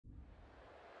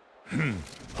Final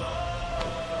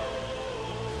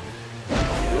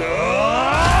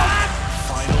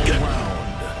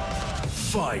round.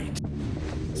 Fight.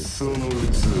 その器、上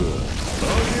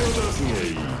げを出すが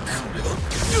いい。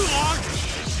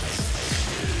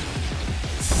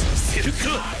させるか。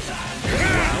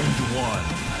Round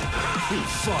 1.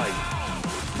 Fight.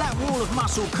 That wall of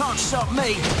muscle can't stop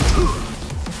me.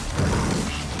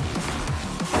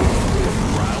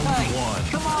 Round Hey,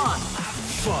 1. come on.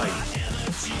 Fight.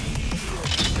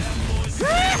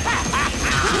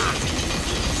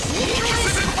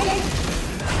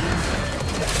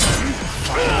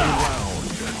 Final round.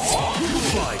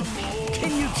 Fight.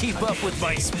 Can you keep up with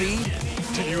my speed?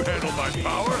 Can you handle my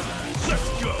power? Let's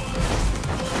go.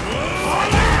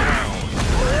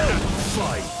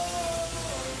 Fight.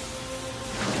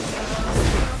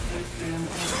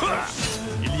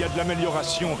 Il y a de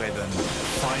l'amélioration, Raven.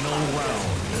 Final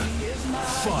round.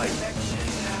 Fight.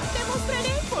 Demostraré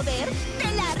el poder de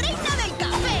la reina del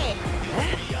café.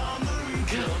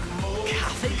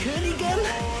 Cafe Königan?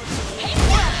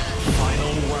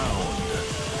 Final round.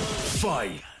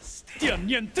 Fight.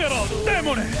 ¡Tienientero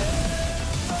demone!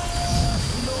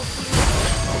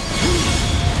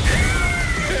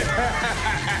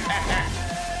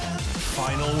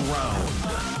 Final round.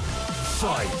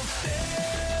 Fight.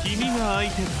 君が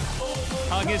相手だ。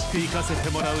激しく行かせて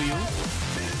もらうよ。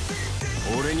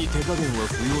俺に手加減は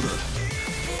不要だ。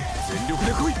全力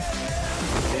で来い。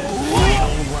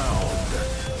Final round.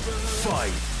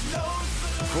 Fight.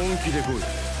 本気で来い。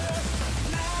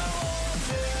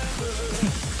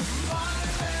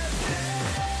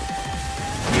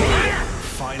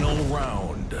Final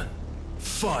round.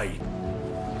 Fight.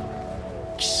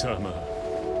 貴様、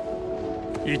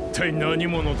一体何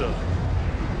者だ。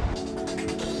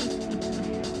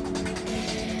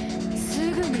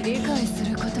すぐに理解す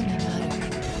ることになる。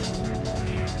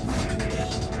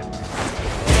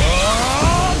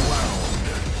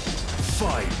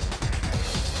Fight.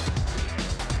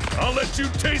 I'll let you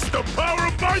taste the power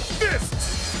of my fists.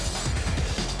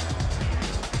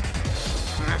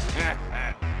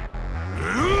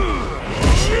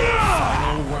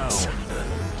 Final round.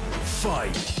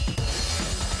 Fight.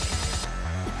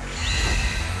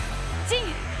 ジン、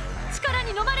力に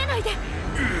飲まれないで。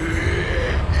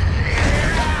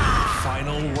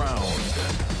Final round.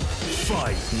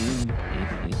 Fight.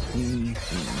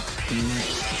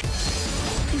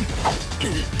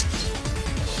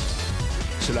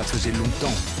 Cela faisait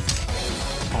longtemps.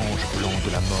 Ange blanc de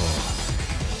la mort.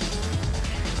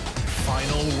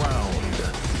 Final round.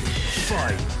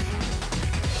 Fight.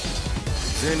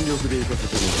 全力で行かせ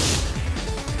ても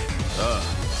らう。ああ。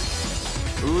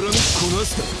恨みこなし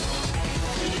た。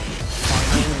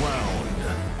Final round.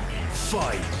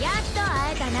 Fight. やっと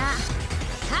会えたな。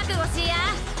覚悟しや。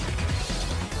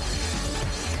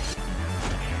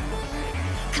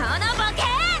このボケ。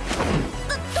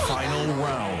Final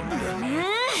round.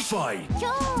 Fight. 今日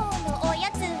のおや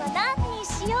つは何にし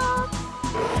よう。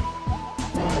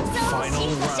そうし Final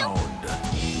ましょう。 round.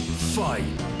 Fight.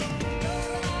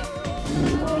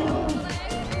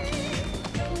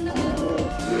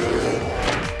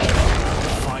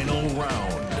 Final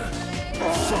round.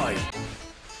 Fight.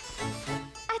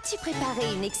 As-tu préparé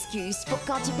une excuse pour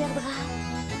quand tu perdras?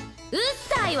 うっ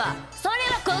さいわ。それ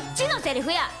はこっちのセリ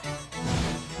フや。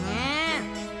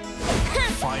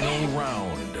Final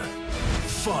round.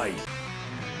 Fight.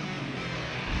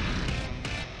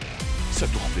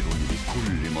 ستخبرني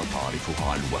بكل ما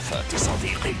تعرفه عن وفاة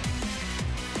صديقي.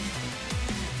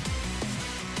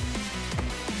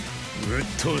 うっ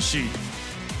とうしい。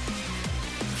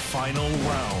Final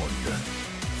round.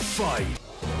 Fight.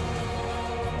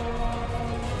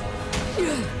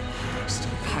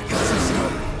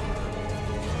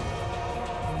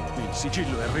 Il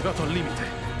sigillo è arrivato al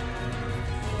limite.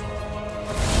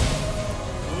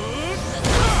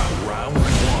 Round 1.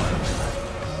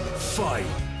 Fight.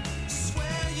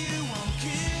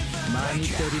 많이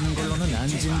때리는 걸로는 안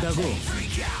진다고.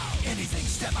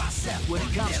 When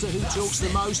it comes to who talks the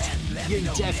most, you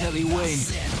definitely win.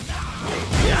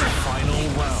 Final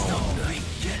round.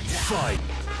 Fight.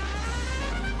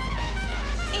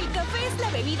 El café es la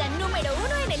bebida número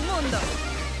 1 en el mundo.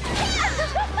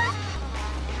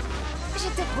 Je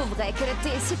te prouverai que le thé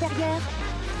est supérieur.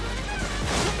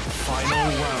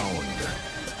 Final round.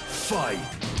 Fight.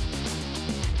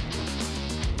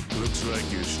 Looks like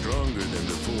you're stronger than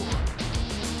before.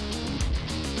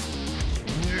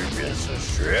 It's a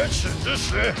stretch and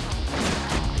this.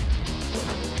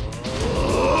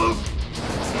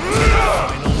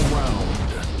 Final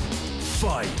round.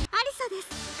 Fight. アリサです。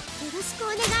よろしくお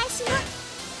願いします。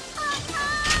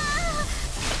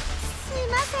すいま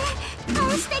ません。倒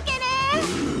してけれ。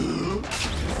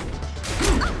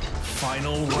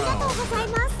Final ありがとう round. ござい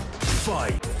ます。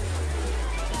 Fight.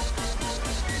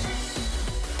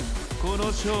 この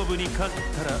勝負に勝っ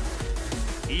たら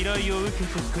依頼を受け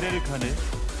てくれるかね。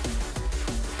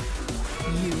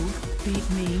 You beat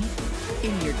me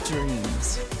in your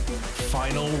dreams.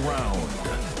 Final round.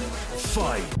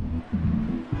 Fight.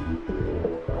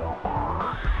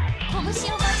 拳を交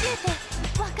えて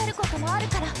分かることもある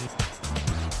から。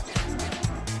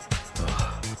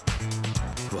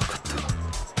分かった。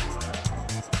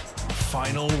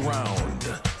Final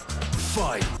round.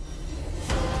 Fight.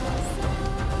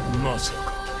 まさか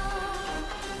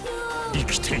生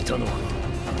きていたのか。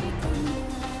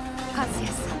和也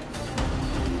さん、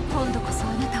今度こそ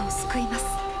あなたを救います。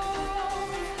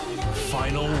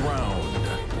 Final round.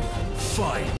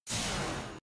 Fight.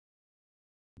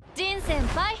 ジン先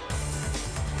輩、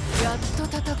やっと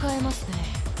戦えますね。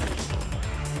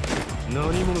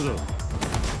何者だ。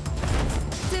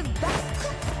 Se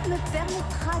battre me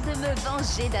permettra de me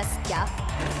venger d'Asuka.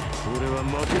 俺は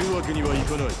負けるわけにはい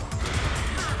かない。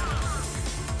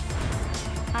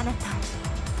あなたを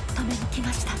止めに来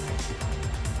ました。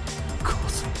母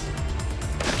さん、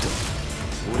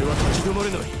俺は立ち止ま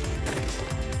れない。来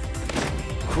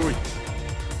い。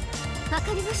わ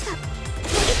かりました。取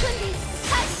り組んで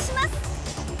開始します。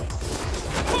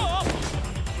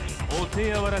お手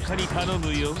柔らかに頼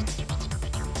むよ。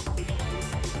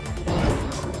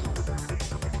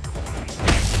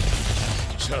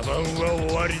茶番は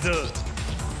終わりだ。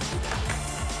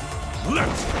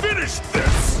Let's finish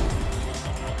this!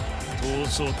 闘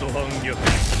争と反逆、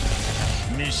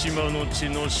三島の血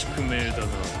の宿命だな。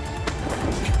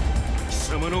貴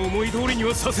様の思い通りに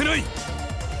はさせない。貴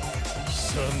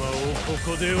様をこ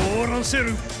こで終わらせ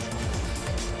る。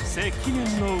積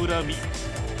年の恨み、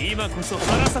今こそ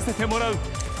晴らさせてもらう。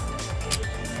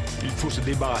 Il faut se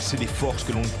débarrasser des forces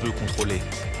que l'on ne peut contrôler.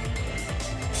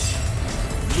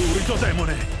 Lurido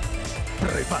Dämone,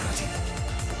 prepárate.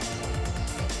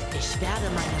 Ich werde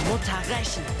meine Mutter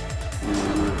rächen.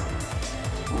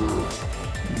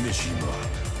 Mishima,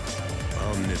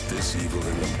 I'll nip this evil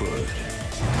in the bud.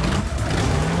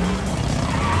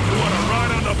 You wanna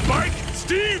ride on the bike,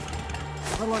 Steve?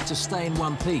 I'd like to stay in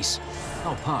one piece.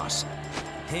 I'll pass.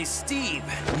 Hey, Steve,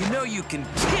 you know you can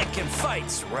kick in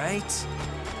fights, right?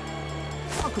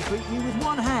 I could beat you with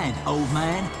one hand, old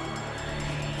man.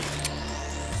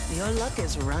 Your luck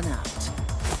has run out.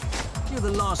 You're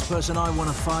the last person I want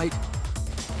to fight.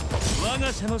 我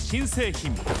が社の新製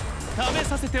品、試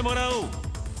させてもらおう。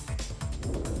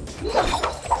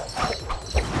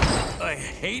I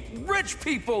hate rich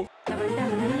people! Qué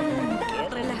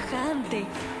relajante.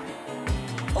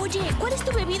 Oye, ¿cuál es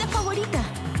tu bebida favorita?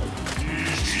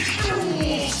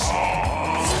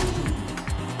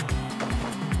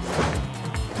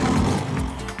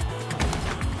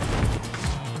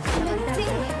 Le thé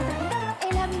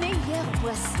est la meilleure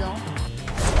boisson.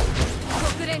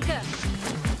 国連か。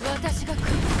私が屈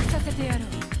服させてやろう。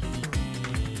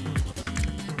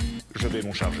 Je vais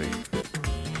m'en charger.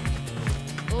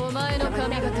 お前の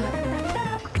髪型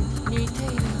似てい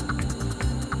る。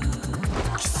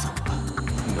貴様、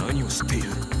何を知っている。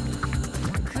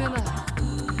クマ、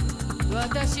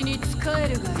私に仕え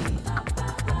るがいい。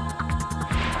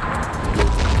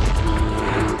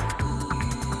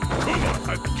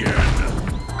Again.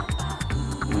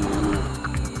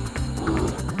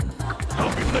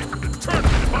 I'll be late for the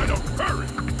tournament if I don't hurry.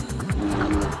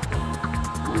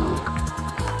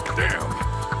 Damn,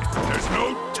 there's no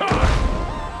time.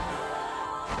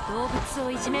 動物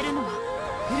をいじめるのは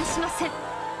許しません。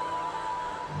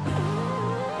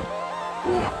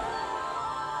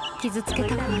傷つけ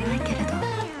たくはないけれど、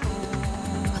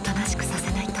おとなしくさせ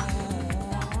ないと。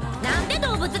なんで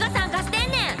動物が参加して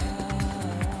んねん。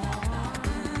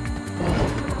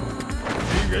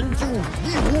援助义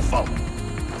无反，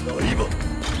来吧。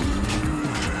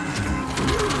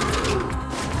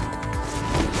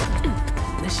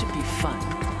This should be fun.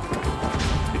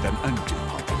 إذا أنت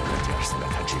القاتل الذي أرسلت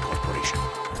هاتشي كوربوريشن.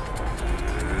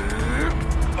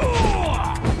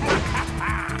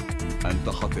 أنت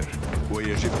خطر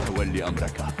ويجب تولي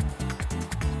أمرك.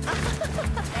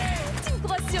 Tu ne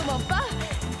crois sûrement pas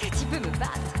que tu peux me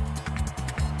battre.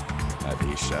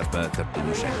 هذه الشابة تبدو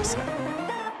مشاكسة.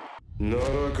 奈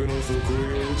落の底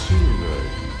へ落ちるが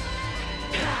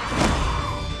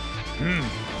いい。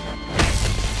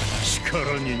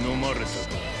力に飲まれたか。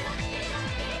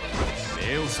目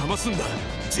を覚ますんだ、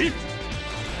ジン。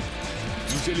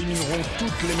 Nous éliminerons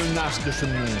toutes les menaces de ce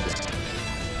monde.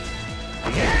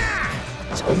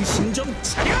 정신 좀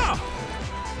차려!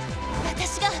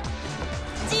 私が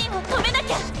ジンを止めな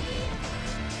きゃ。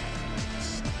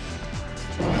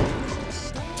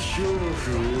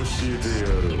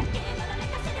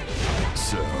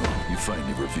So, you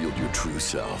finally revealed your true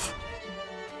self.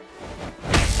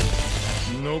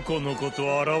 のこのこ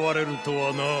と現れると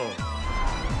はな。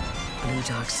 Blue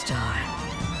Dark Star,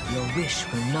 your wish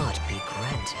will not be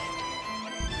granted.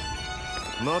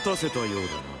 待たせたようだな。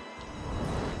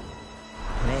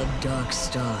 Red Dark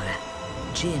Star,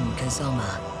 Jin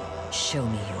Kazama, show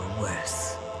me your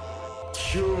worth.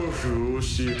 恐怖を教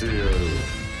えてやろう。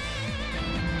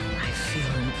 I feel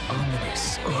an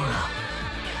ominous aura.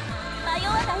 迷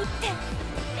わないって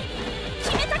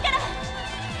決めたから。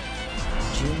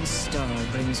 Jin's star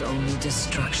brings only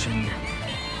destruction.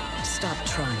 Stop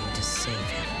trying to save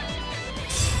him.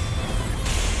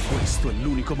 Questo è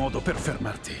l'unico modo per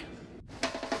fermarti.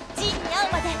 ジンに会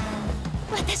うまで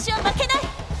私は負けない。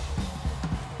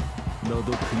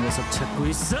 너도 그 녀석 찾고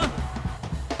있어?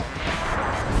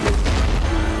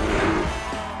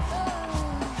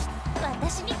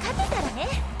 私に勝てたらね。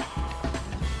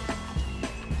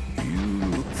 You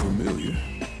look familiar.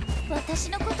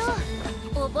 私のこと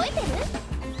を覚えてる？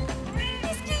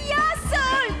 Qu'est-ce qu'il y a,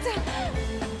 Salt?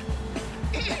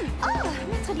 Oh,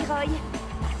 Maître Leroy.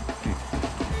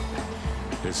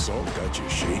 Has Salt got you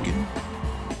shaking?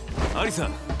 アリサ、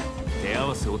手合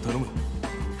わせを頼む。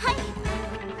はい、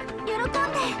喜んで。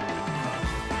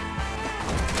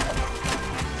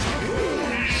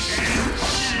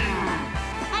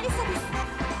アリサです。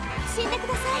死んでく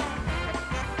ださい。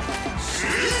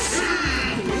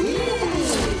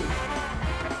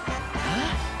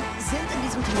 Sind in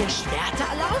diesem Turnier Schwerter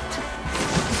erlaubt?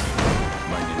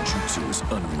 My ninjutsu is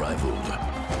unrivaled.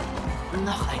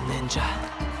 Noch ein Ninja.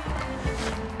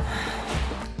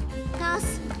 ナー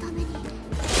スのために。ナー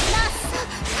ス、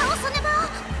倒さねば。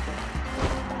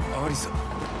アリサ、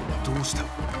どうした？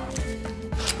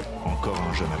 Encore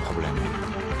un jeune à problème.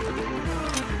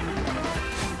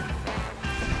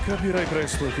 Capirai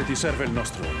presto che ti serve il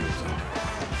nostro aiuto.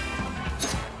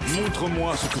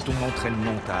 Montre-moi ce que ton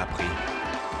entraînement t'a appris.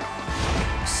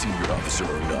 Senior officer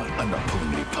or not, I'm not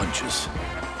pulling any punches.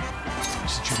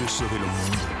 Si tu veux sauver le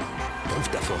monde, prouve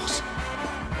ta force.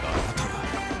 あなたは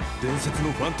伝説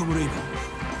のファントムレイバー。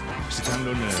 C'est un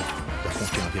honneur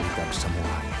d'affronter un véritable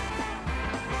samouraï.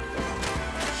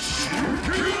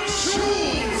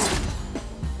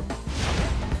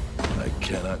 I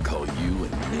cannot call you a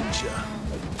ninja.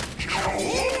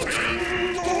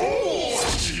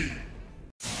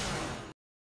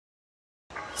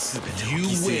 You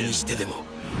win. してでも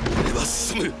俺は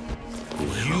進む。You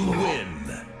win.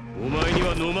 お前に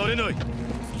は飲まれない。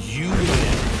You win.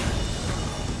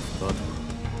 あとは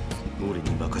俺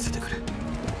に任せてくれ。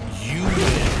You win.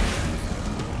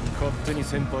 勝手に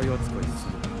先輩扱い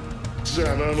する。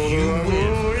邪魔者はも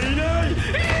ういない。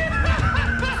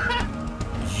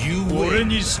You win. 俺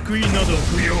に救いなど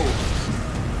不要。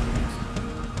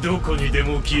どこにで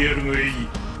も消えるがいい。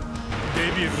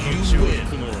デビルの血を引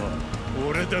くのは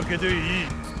俺だけでいい。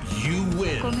You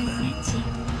win. ごめんね、ジン。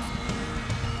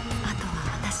あとは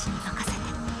私に任せて。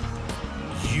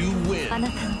 You win. あな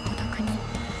たの孤独に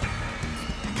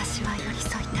私は寄り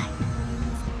添いたい。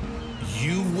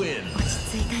 You win. 落ち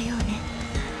着いたようね。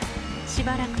し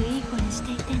ばらくいい子にし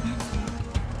ていてね。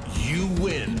 You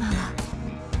win. 今は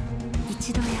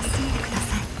一度休んでくだ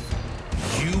さい。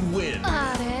 You win.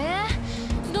 あれ、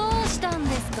どうしたん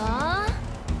ですか、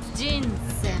ジン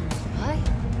先輩。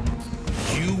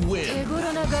 You 手 win.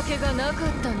 頃な崖がなか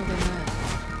ったのでね。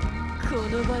こ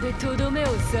の場でとどめを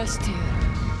刺してやる。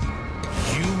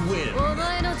 You win. お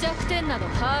前の弱点など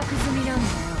把握済みなんだ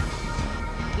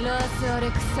よ、ラース・ア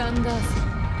レクサンダーソン。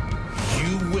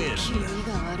 You win. 気味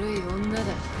が悪い女だ。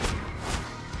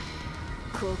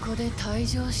ここで退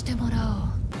場してもらお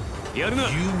う。やるな。You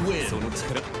win. その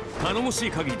力頼もし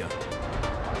い限りだ。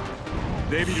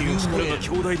デビルの力が兄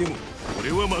弟でも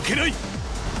俺は負けない。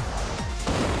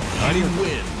ありがとう。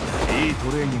いい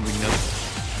トレーニングになる。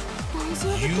大丈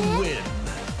夫 You か？ win.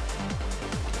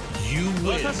 You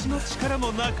win. 私の力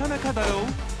もなかなかだよ。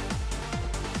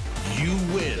You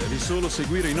win. Devi solo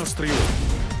seguire i nostri ordini.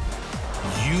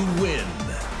 You win.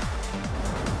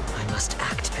 I must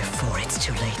act before it's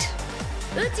too late.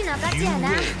 うちの勝ち You やな。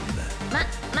 win.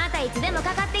 またいつでも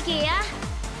かかってきや。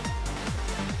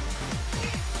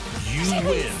 You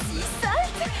win.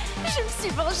 Je me suis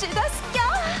vengée d'Asuka.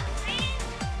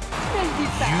 Ne le dis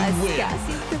pas à You win. Asuka,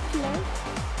 s'il te plaît.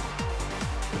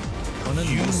 너는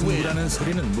You 무슨 win. 일하는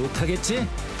소리는 못하겠지? You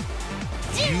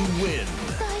win.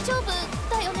 大丈夫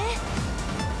だよね。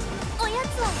おや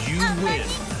つは You あんまり win. い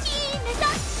いネタ。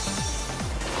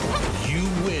 You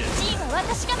win. ジンは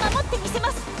私が守ってみせ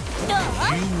ます。どう？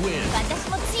 You win. 私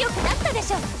も強くなったで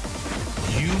しょ。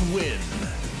 You win.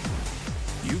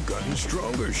 You gotten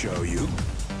stronger, show you.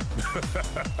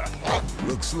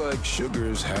 Looks like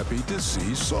Sugar's happy to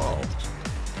see Salt.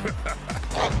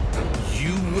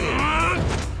 You win.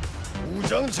 吾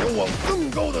将前往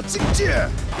更高的境界。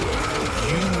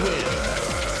You win.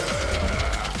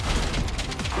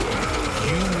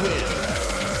 You win.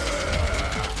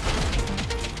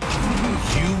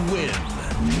 You win.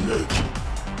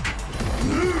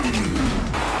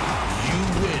 You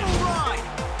win. Right!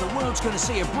 The world's gonna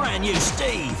see a brand new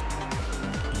Steve.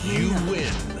 You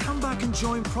win. Come back and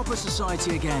join proper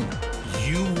society again.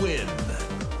 You win.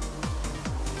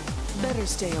 Better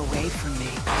stay away from me.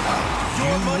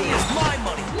 Your money is my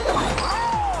money!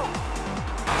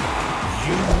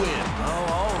 You win.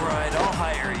 Oh, all right, I'll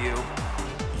hire you.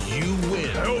 You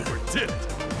win. I overdid it.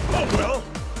 Oh well.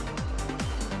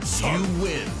 You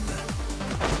win.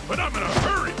 But I'm in a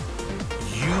hurry.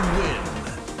 You win.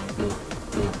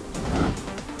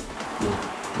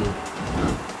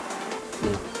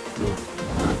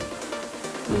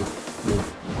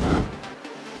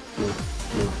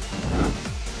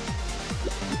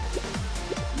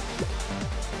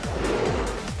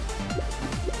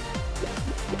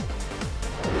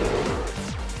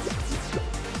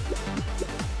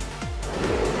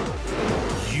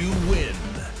 You win.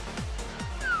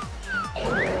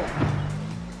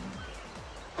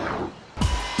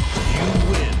 You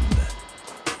win.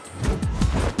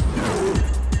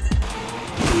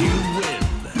 You win.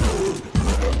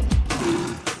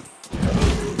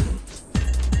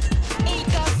 El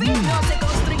café no se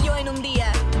construyó en un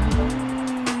día.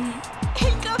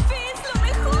 El café es lo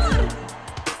mejor.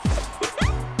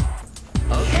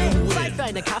 Okay, Zeit für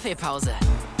eine Kaffeepause.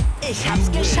 Ich hab's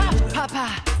geschafft, Papa.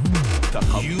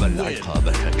 تقبل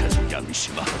عقابك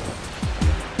كازوياميشيما.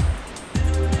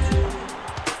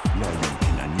 لا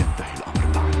يمكن أن ينتهي الأمر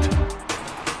بعد.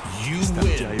 You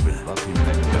استمتعي win. بالباقي من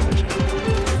الدرجة.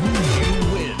 You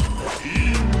win.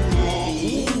 You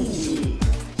win.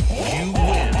 You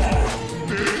win.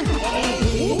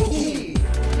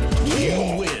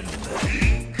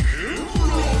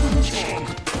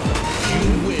 You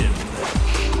win.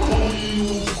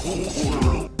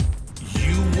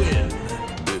 You win.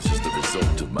 This is the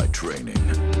result of my training.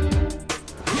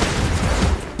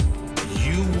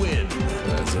 You win.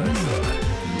 As I thought,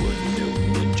 you are no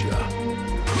ninja.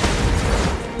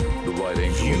 The White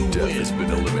Angel You of Death win. has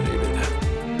been eliminated.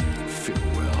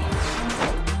 Farewell.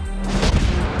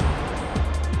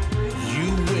 You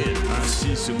win.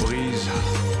 Ainsi se brise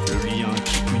le lien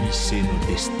qui unissait nos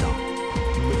destins.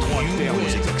 Nous mettrons un terme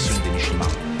aux exactions des Mishima.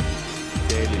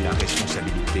 Telle est la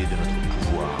responsabilité de notre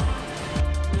pouvoir.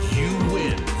 You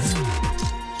win.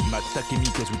 Ma Takemi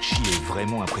Kazuchi est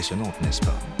vraiment impressionnante, n'est-ce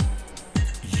pas?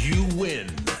 You win.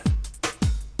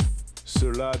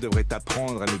 Cela devrait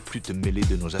t'apprendre à ne plus te mêler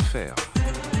de nos affaires.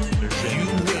 You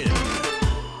win.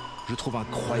 Je trouve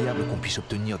incroyable qu'on puisse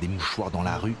obtenir des mouchoirs dans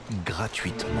la rue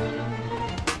gratuitement.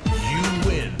 You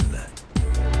win.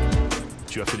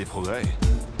 Tu as fait des progrès.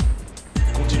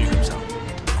 Continue comme ça.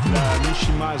 La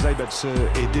Mishima Zaibatsu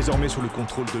est désormais sous le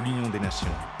contrôle de l'Union des Nations.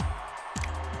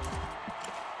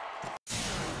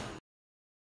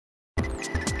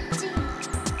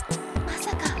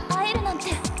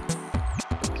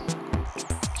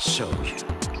 Show you.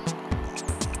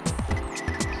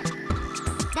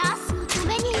 ダースのた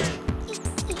めに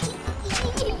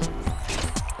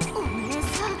お姉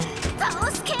さん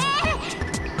倒すけ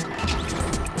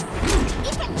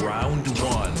Round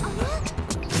one.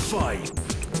 Fight.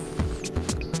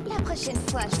 La prochaine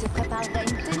fois, je te préparerai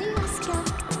une tenue, Oscar.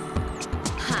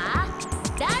 Ha?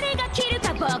 誰が着る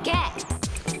かボケ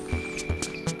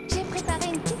J'ai préparé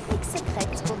une technique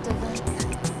secrète pour te vaincre.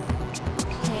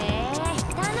 へえ、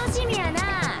楽しみやな。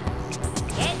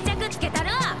決着つけたろ。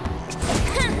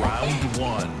 Round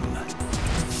one.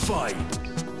 Fight.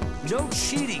 No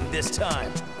cheating this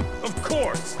time. Of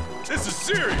course. This is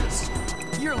serious.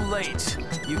 You're late.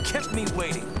 You kept me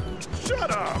waiting.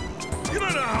 Shut up. You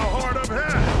don't know how hard I've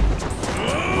had.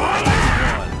 One.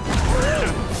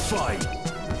 Fight.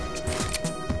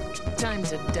 Time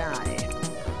to die.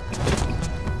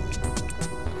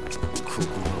 ここ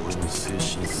が俺の精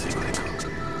神世界か。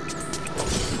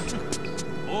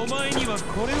お前には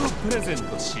これをプレゼン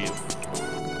トしよ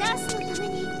う。ダースのため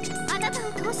にあなたを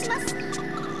倒します。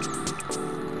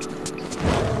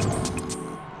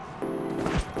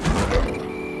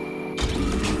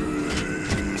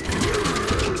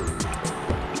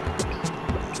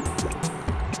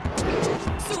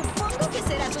 Supongo que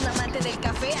serás un amante del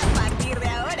café a partir de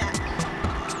ahora.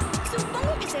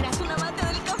 Supongo que serás un amante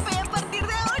del café a partir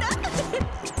de ahora.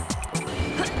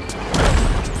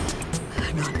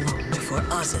 Not long before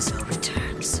Azazel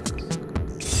returns.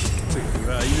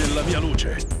 Ahí en la via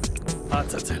luce.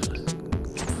 Azazel.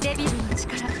 デビルの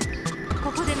力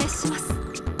ここで滅します。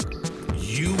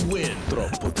 You win.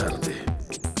 Troppo.